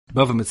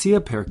Bava Metzia,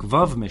 Perek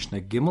Vav,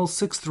 Mishnah Gimel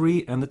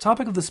 6.3, and the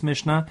topic of this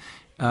Mishnah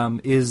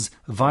is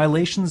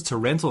violations to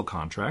rental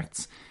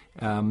contracts.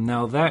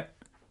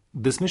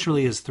 This Mishnah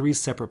really has three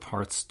separate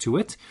parts to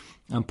it.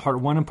 Part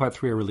 1 and Part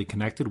 3 are really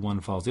connected. One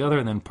follows the other,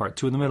 and then Part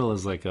 2 in the middle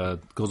is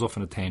goes off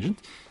on a tangent.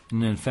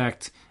 And in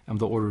fact,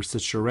 the order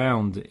sits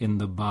around in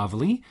the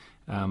Bavli,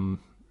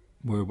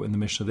 where in the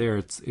Mishnah there,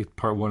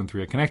 Part 1 and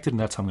 3 are connected, and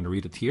that's how I'm going to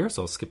read it here.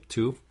 So I'll skip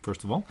 2,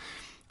 first of all.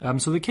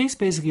 So the case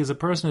basically is a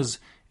person is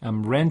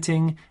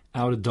renting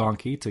out a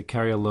donkey to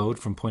carry a load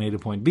from point A to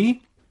point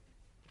B,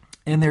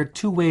 and there are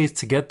two ways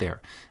to get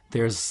there.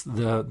 There's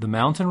the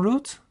mountain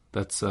route,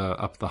 that's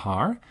up the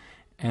Har,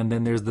 and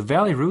then there's the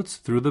valley routes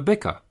through the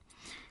Bika.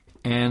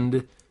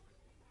 And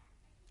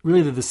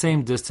really they're the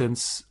same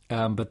distance,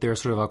 but there are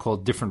sort of, I'll call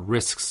it, different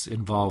risks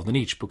involved in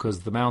each,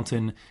 because the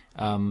mountain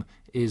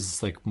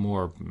is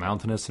more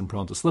mountainous and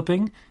prone to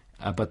slipping,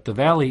 but the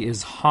valley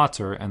is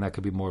hotter, and that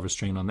could be more of a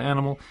strain on the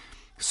animal.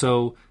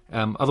 So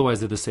otherwise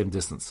they're the same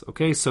distance.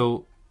 Okay,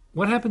 so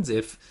what happens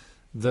if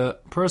the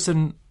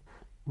person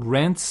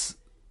rents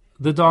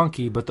the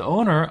donkey, but the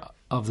owner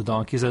of the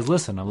donkey says,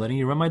 listen, I'm letting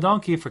you rent my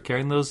donkey for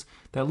carrying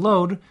that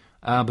load,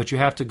 but you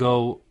have to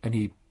go, and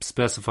he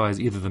specifies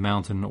either the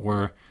mountain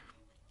or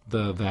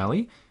the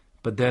valley,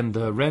 but then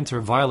the renter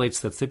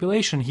violates that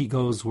stipulation, he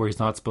goes where he's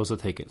not supposed to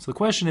take it. So the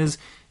question is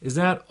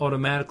that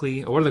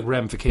automatically, or what are the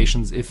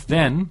ramifications if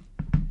then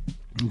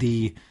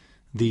the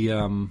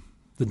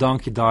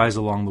donkey dies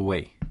along the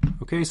way?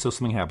 Okay, so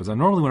something happens. Now,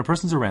 normally when a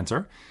person's a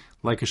renter,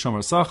 like a shomer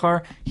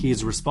sachar, he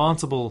is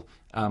responsible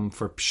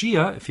for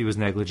pshia if he was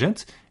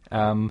negligent,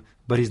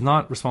 but he's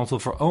not responsible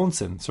for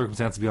onsin,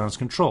 circumstances beyond his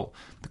control.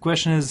 The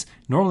question is,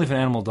 normally if an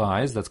animal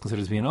dies, that's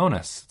considered to be an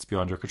onus. It's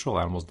beyond your control.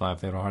 Animals die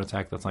if they have a heart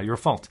attack, that's not your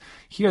fault.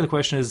 Here the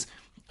question is,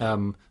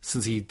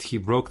 since he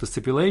broke the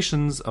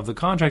stipulations of the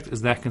contract,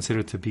 is that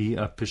considered to be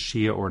a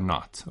pshia or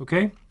not?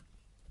 Okay?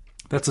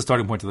 That's the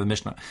starting point of the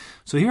Mishnah.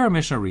 So here our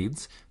Mishnah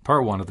reads,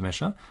 part 1 of the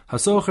Mishnah,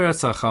 Hasocher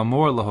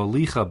tzachamor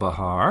laholicha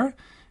bahar.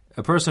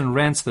 A person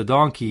rents the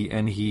donkey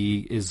and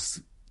he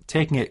is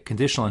taking it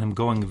conditional on him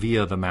going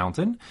via the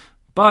mountain,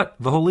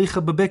 but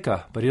v'holicha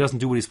babika, but he doesn't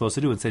do what he's supposed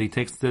to do. Instead, he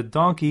takes the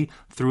donkey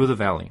through the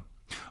valley.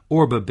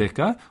 Or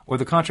babika, or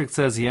the contract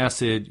says he has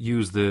to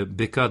use the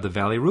bika, the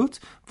valley route,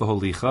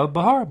 v'holicha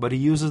bahar, but he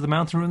uses the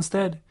mountain route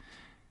instead.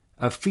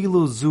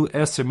 Afilu zu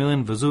eser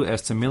million, v'zu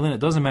eser million. It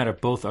doesn't matter,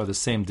 both are the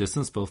same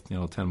distance, both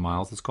 10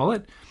 miles, let's call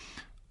it.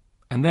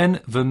 And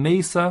then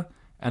v'mesa,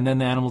 and then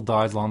the animal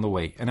dies along the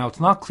way. And now it's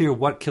not clear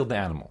what killed the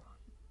animal.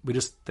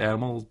 The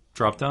animal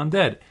dropped down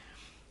dead.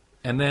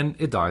 And then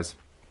it dies.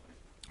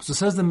 So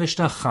says the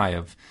Mishnah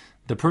Chayav,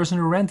 the person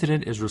who rented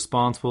it is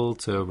responsible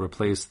to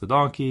replace the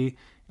donkey,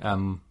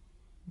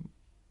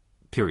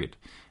 period.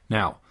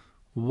 Now,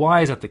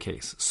 why is that the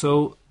case?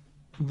 So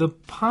the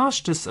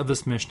pashtus of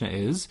this Mishnah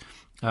is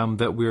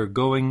that we're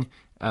going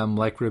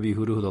like Rabbi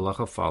Yehuda, who the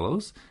halacha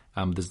follows.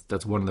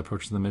 That's one of the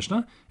approaches of the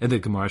Mishnah, and the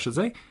Gemara, I should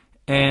say.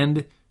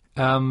 And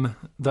the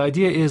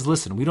idea is,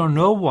 listen, we don't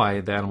know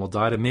why the animal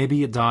died, and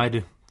maybe it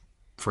died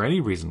for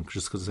any reason,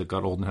 just because it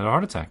got old and had a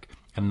heart attack,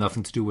 and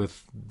nothing to do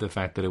with the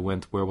fact that it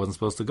went where it wasn't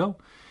supposed to go.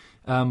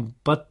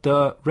 But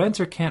the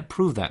renter can't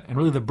prove that, and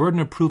really the burden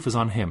of proof is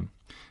on him,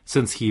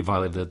 since he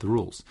violated the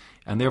rules.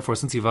 And therefore,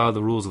 since he violated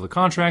the rules of the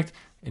contract,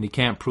 and he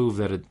can't prove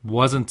that it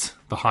wasn't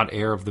the hot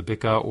air of the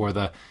bika or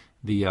the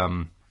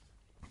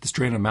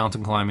strain of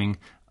mountain climbing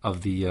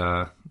of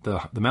the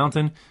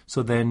mountain,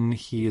 so then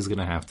he is going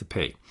to have to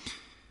pay.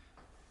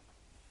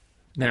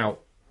 Now,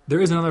 there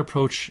is another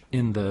approach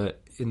in the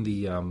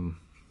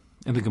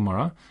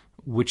Gemara,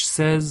 which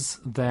says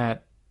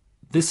that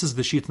this is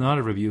the shita not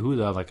of Rabbi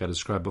Yehuda, like I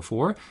described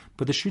before,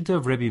 but the shita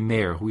of Rabbi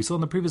Meir, who we saw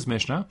in the previous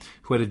Mishnah,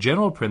 who had a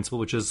general principle,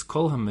 which is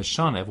kol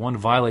ha-mishana, if one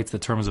violates the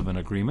terms of an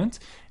agreement,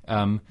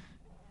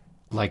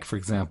 like, for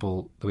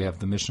example, we have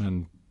the Mishnah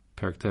in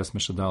Perek Tes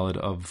Mishnah Daled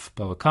of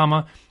Bava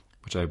Kama,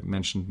 which I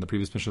mentioned in the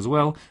previous Mishnah as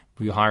well,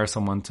 where you hire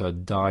someone to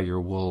dye your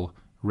wool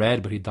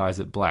red, but he dyes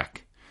it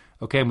black.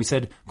 Okay, and we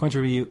said, according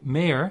to Rabbi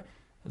Meir,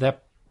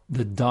 that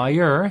the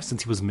dyer,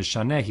 since he was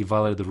Mishaneh, he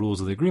violated the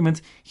rules of the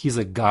agreement, he's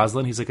a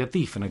gazlan, he's like a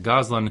thief. And a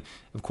gazlan,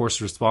 of course,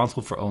 is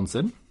responsible for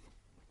onsin.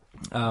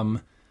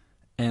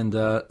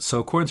 So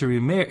according to Rabbi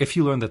Meir, if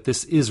you learn that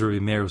this is Rabbi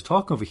Meir who's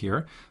talking over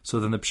here, so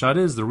then the pshat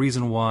is, the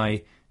reason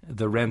why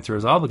the renter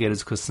is obligated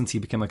is because since he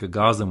became like a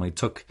gazlan when he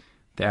took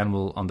the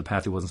animal on the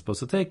path he wasn't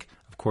supposed to take,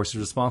 of course he's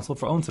responsible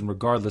for onsin,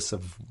 regardless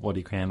of what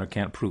he can or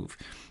can't prove.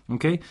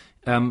 Okay?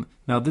 Now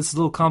this is a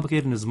little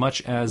complicated in as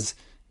much as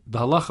the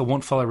halacha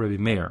won't follow Rabbi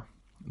Meir.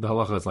 The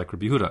halacha is like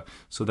Rabbi Yehuda,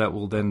 so that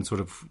will then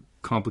sort of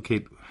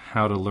complicate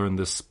how to learn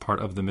this part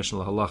of the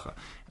Mishnah halacha.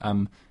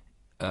 And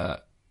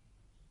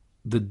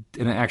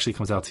it actually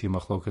comes out to you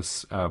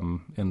machlokas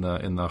in the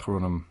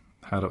Achronim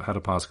how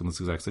to pasuk in this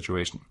exact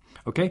situation.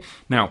 Okay,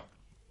 now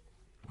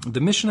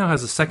the Mishnah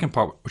has a second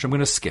part which I'm going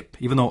to skip,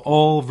 even though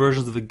all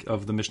versions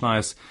of the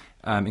Mishnahs,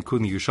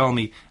 including the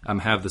Yerushalmi,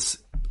 have this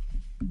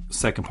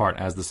second part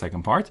as the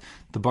second part.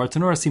 The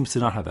Bartanura seems to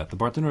not have that. The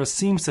Bartanura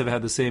seems to have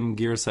had the same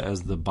girsa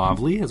as the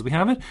Bavli, as we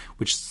have it,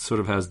 which sort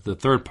of has the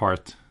third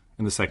part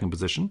in the second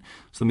position.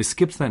 So let me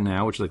skip to that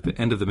now, which is like the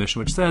end of the mission,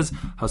 which says,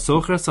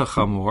 Hasochres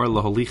hachamor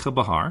laholicha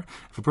bahar.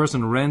 If a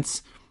person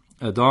rents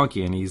a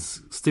donkey and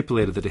he's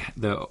stipulated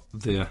that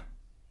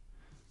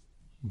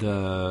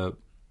the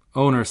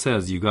owner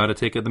says you got to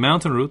take it the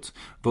mountain route,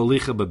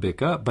 volicha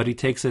babika, but he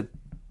takes it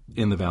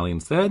in the valley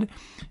instead.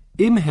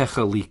 Im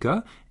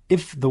hechalika,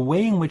 if the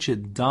way in which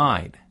it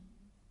died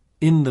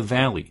in the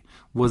valley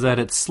was that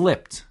it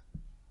slipped.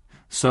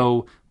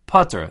 So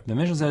pater, the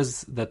Mishnah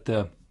says that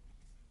the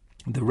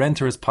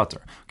renter is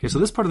pater. Okay, so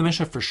this part of the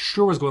Mishnah for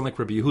sure is going like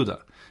Rabbi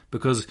Yehuda,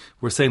 because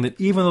we're saying that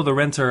even though the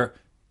renter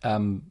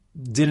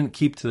didn't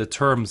keep to the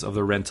terms of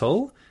the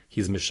rental,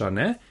 he's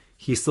mishaneh,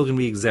 he's still going to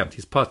be exempt.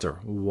 He's pater.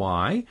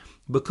 Why?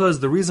 Because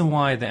the reason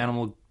why the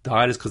animal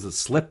died is because it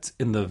slipped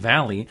in the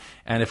valley,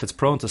 and if it's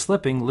prone to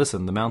slipping,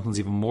 listen, the mountain's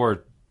even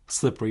more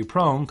slippery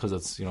prone because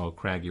it's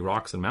craggy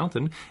rocks and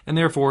mountain, and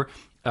therefore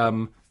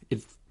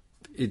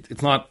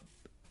it's not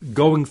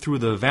going through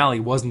the valley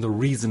wasn't the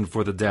reason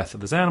for the death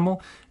of this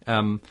animal,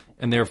 and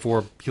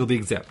therefore he'll be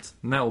exempt,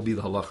 and that will be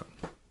the halacha.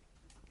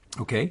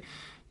 Okay,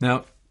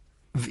 now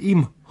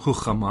v'im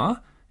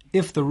huchama,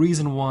 if the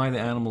reason why the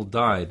animal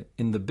died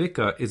in the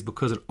bika is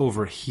because it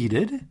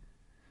overheated.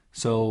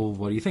 So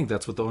what do you think?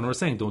 That's what the owner was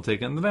saying. Don't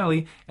take it in the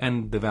valley,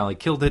 and the valley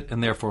killed it,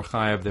 and therefore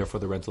chayav,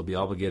 therefore the rental will be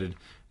obligated,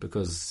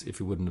 because if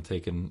he wouldn't have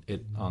taken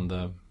it in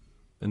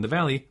the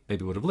valley, maybe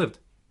he would have lived.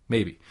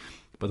 Maybe.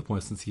 But the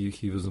point is, since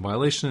he was in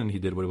violation and he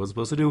did what he was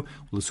supposed to do,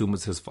 we'll assume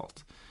it's his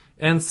fault.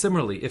 And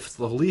similarly, if it's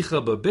the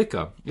holicha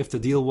babika, if the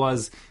deal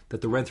was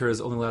that the renter is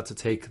only allowed to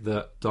take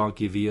the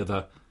donkey via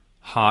the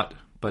hot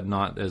but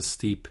not as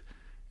steep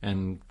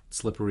and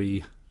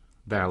slippery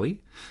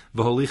valley,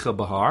 v'holicha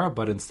bahar,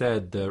 but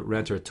instead the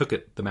renter took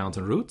it the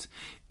mountain route,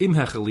 im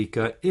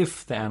hechalika,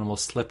 if the animal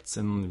slipped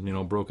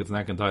and broke its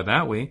neck and died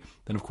that way,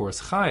 then of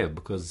course chayav,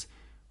 because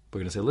we're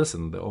going to say,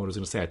 listen, the owner's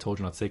going to say, I told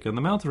you not to take it on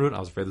the mountain route, I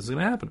was afraid this was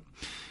going to happen.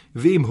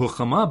 V'im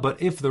huchama,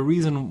 but if the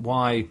reason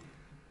why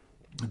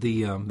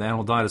the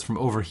animal died is from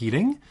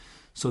overheating,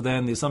 so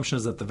then the assumption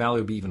is that the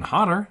valley would be even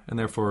hotter, and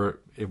therefore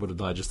it would have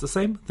died just the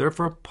same,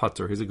 therefore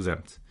pater, he's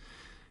exempt.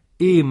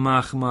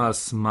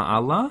 Imachmas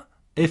ma'ala,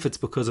 if it's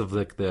because of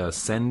the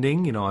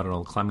ascending,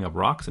 climbing up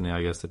rocks, and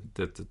I guess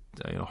that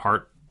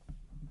heart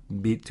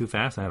beat too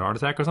fast and had a heart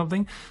attack or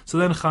something, so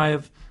then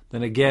chayav,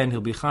 then again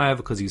he'll be chayav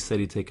because he said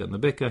he'd take it in the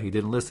bika, he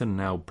didn't listen, and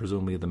now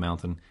presumably the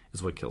mountain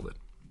is what killed it.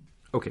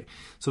 Okay,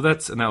 so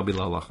that will be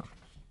la halacha.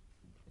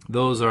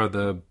 Those are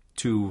the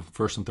two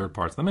first and third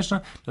parts of the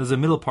Mishnah. There's a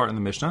middle part in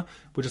the Mishnah,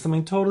 which is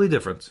something totally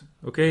different.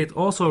 Okay, it's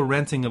also a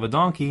renting of a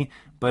donkey,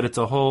 but it's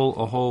a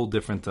whole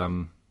different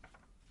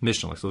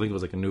Mishnah. So I think it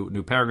was like a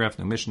new paragraph,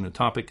 new mission, new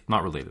topic,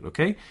 not related.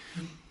 Okay,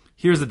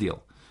 here's the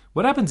deal.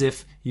 What happens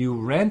if you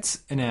rent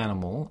an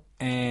animal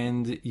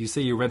and you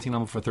say you're renting an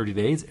animal for 30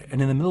 days,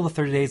 and in the middle of the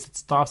 30 days it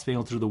stops being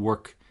able to do the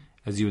work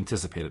as you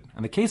anticipated?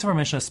 And the case of our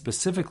Mishnah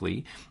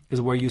specifically is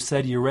where you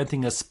said you're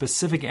renting a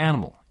specific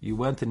animal. You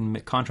went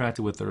and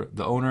contracted with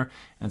the owner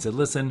and said,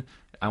 listen,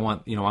 I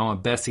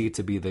want Bessie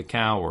to be the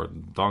cow, or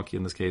donkey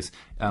in this case,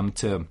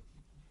 to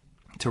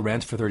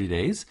rent for 30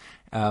 days.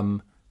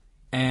 And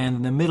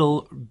in the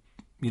middle,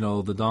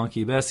 the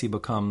donkey Bessie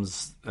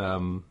becomes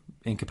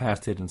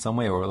incapacitated in some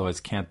way, or otherwise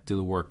can't do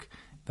the work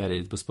that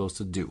it was supposed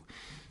to do.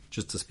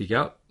 Just to speak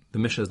out, the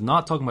Mishnah is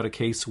not talking about a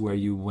case where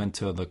you went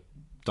to the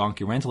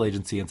donkey rental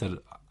agency and said,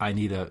 I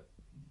need a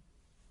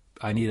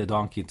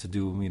donkey to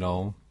do,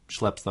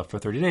 schlep stuff for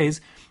 30 days.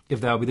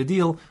 If that would be the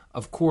deal,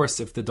 of course,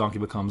 if the donkey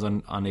becomes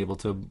unable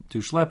to do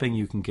schlepping,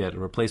 you can get a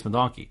replacement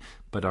donkey.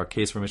 But our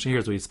case for Mishnah here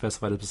is where you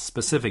specified a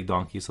specific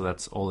donkey, so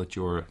that's all that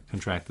you're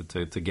contracted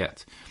to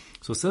get.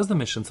 So it says the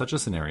Mishnah in such a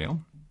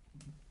scenario,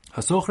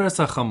 Hasochres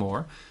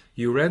hachamor,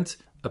 you rent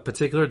a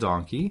particular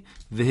donkey,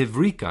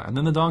 v'hivrika, and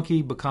then the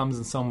donkey becomes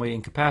in some way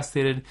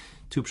incapacitated.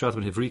 Two pshat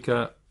with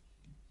hivrika.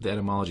 The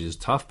etymology is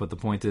tough, but the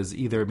point is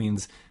either it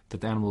means that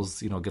the animal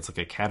gets like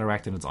a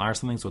cataract in its eye or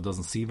something, so it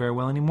doesn't see very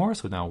well anymore,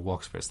 so it now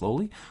walks very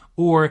slowly,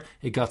 or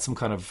it got some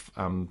kind of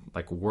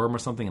like worm or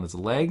something in its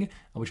leg,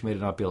 which made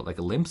it not be able, like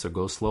a limp, so it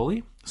goes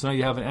slowly. So now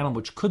you have an animal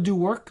which could do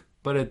work,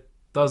 but it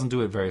doesn't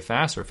do it very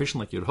fast or efficient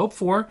like you'd hope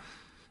for.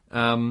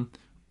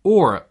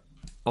 Or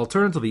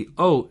alternatively,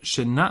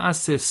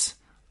 shena'asis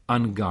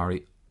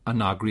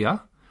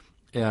anagria.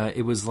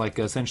 It was like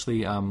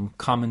essentially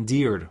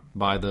commandeered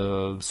by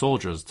the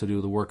soldiers to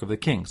do the work of the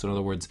king. So in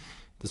other words,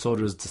 the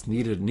soldiers just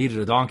needed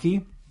a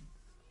donkey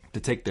to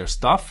take their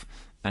stuff,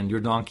 and your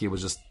donkey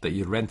was just that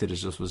you rented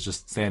was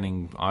just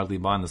standing idly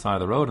by on the side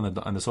of the road, and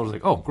the soldiers were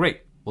like, oh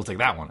great, we'll take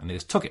that one, and they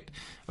just took it.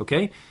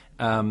 Okay,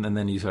 and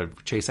then you sort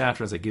of chase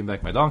after and say, give me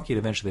back my donkey, and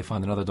eventually they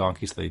find another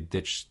donkey, so they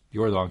ditch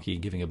your donkey,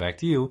 giving it back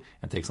to you,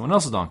 and take someone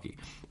else's donkey.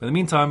 But in the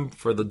meantime,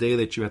 for the day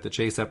that you had to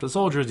chase after the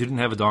soldiers, you didn't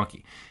have a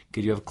donkey.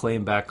 Could you have a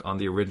claim back on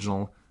the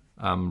original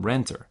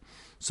renter?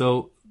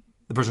 So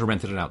the person who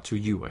rented it out to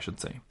you, I should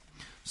say.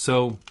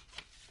 So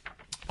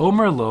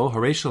Omer lo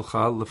harei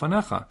shelcha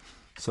lefanecha.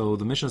 So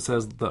the Mishnah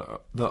says the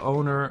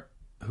owner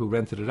who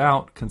rented it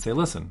out can say,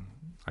 listen,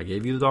 I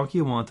gave you the donkey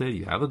you wanted,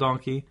 you have the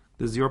donkey,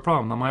 this is your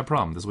problem, not my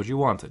problem, this is what you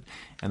wanted.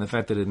 And the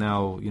fact that it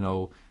now,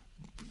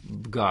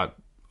 got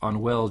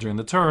unwell during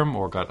the term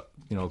or got,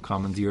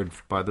 commandeered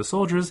by the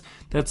soldiers,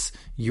 that's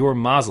your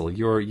mazel,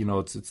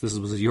 this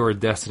was your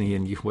destiny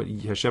and what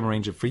Hashem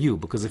arranged it for you.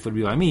 Because if it would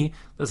be by me,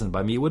 listen,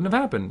 by me it wouldn't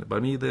have happened. By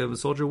me the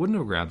soldier wouldn't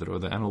have grabbed it, or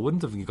the animal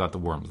wouldn't have got the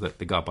worms that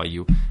they got by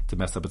you to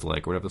mess up its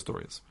leg, or whatever the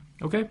story is.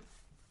 Okay?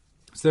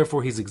 So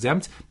therefore he's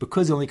exempt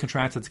because he only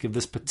contracted to give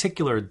this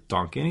particular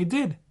donkey, and he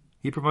did.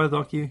 He provided the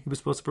donkey he was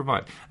supposed to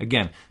provide.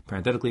 Again,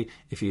 parenthetically,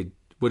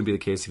 wouldn't be the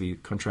case if he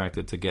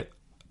contracted to get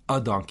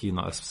a donkey,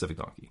 not a specific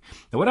donkey.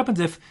 Now, what happens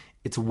if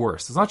it's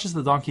worse? It's not just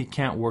the donkey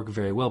can't work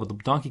very well, but the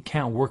donkey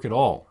can't work at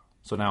all.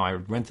 So now I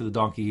rented the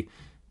donkey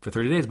for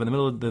 30 days, but in the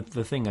middle of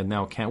the thing, I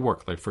now can't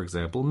work. Like, for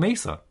example,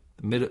 Mesa,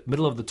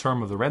 middle of the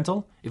term of the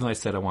rental, even though I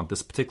said I want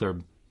this particular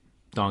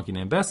donkey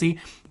named Bessie,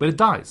 but it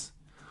dies.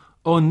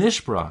 Oh,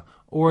 Nishbra,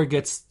 or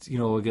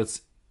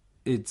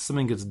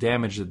something gets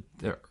damaged,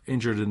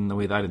 injured in the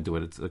way that I didn't do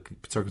it. It's a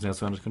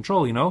circumstance under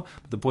control, But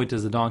the point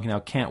is the donkey now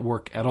can't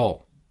work at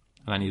all.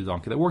 And I need a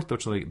donkey that worked.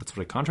 That's what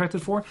I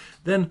contracted for.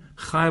 Then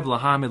chayv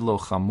lahamid lo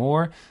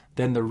chamor.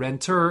 Then the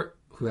renter,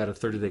 who had a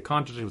 30-day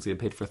contract, was getting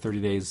paid for 30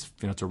 days,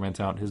 to rent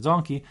out his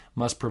donkey,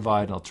 must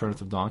provide an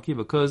alternative donkey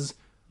because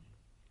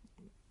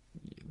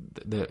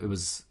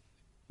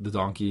the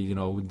donkey,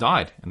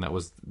 died, and that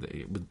was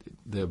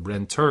the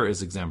renter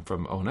is exempt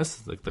from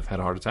onus, like they've had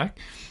a heart attack.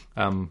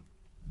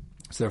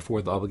 So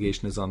therefore, the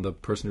obligation is on the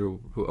person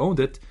who owned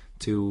it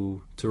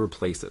to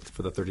replace it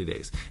for the 30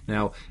 days.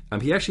 Now,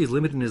 he actually is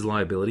limited in his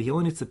liability. He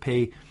only needs to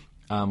pay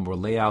or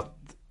lay out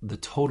the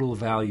total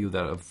value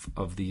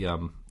of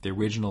the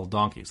original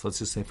donkey. So let's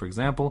just say, for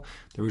example,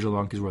 the original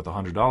donkey is worth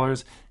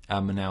 $100,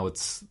 and now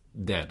it's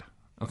dead.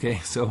 Okay,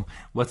 so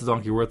what's the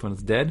donkey worth when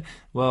it's dead?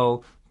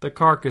 Well, the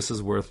carcass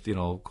is worth,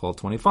 call it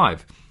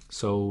 $25.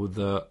 So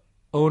the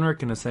owner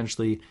can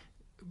essentially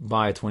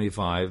buy a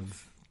 $25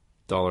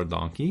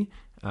 donkey,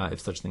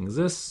 if such thing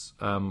exists,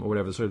 or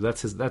whatever. So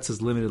that's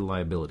his limited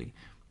liability,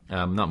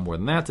 not more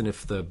than that. And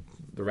if the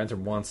renter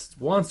wants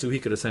to, he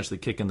could essentially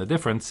kick in the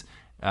difference.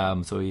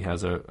 So he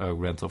has a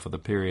rental for the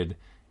period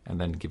and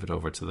then give it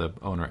over to the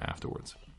owner afterwards.